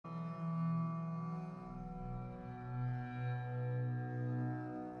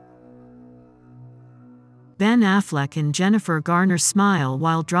Ben Affleck and Jennifer Garner smile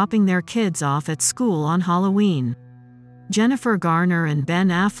while dropping their kids off at school on Halloween. Jennifer Garner and Ben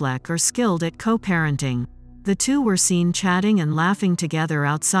Affleck are skilled at co-parenting. The two were seen chatting and laughing together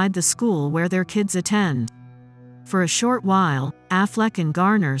outside the school where their kids attend. For a short while, Affleck and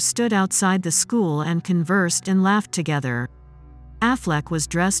Garner stood outside the school and conversed and laughed together. Affleck was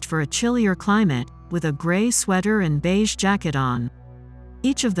dressed for a chillier climate, with a gray sweater and beige jacket on.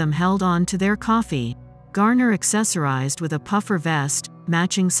 Each of them held on to their coffee. Garner accessorized with a puffer vest,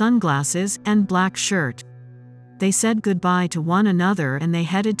 matching sunglasses, and black shirt. They said goodbye to one another and they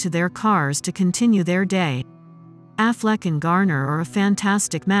headed to their cars to continue their day. Affleck and Garner are a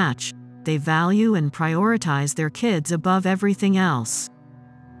fantastic match. They value and prioritize their kids above everything else.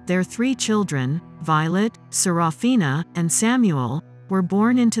 Their 3 children, Violet, Serafina, and Samuel, were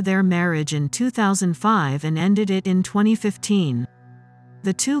born into their marriage in 2005 and ended it in 2015.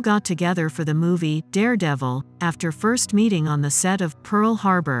 The two got together for the movie Daredevil after first meeting on the set of Pearl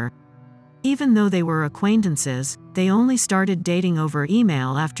Harbor. Even though they were acquaintances, they only started dating over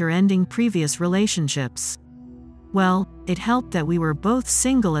email after ending previous relationships. "Well, it helped that we were both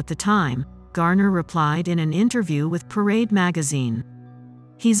single at the time," Garner replied in an interview with Parade magazine.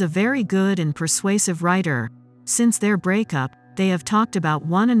 He's a very good and persuasive writer. Since their breakup, they have talked about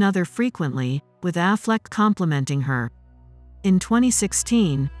one another frequently, with Affleck complimenting her. In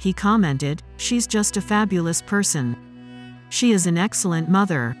 2016, he commented, "She's just a fabulous person. She is an excellent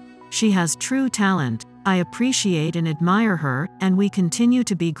mother. She has true talent. I appreciate and admire her, and we continue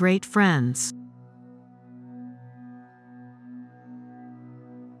to be great friends."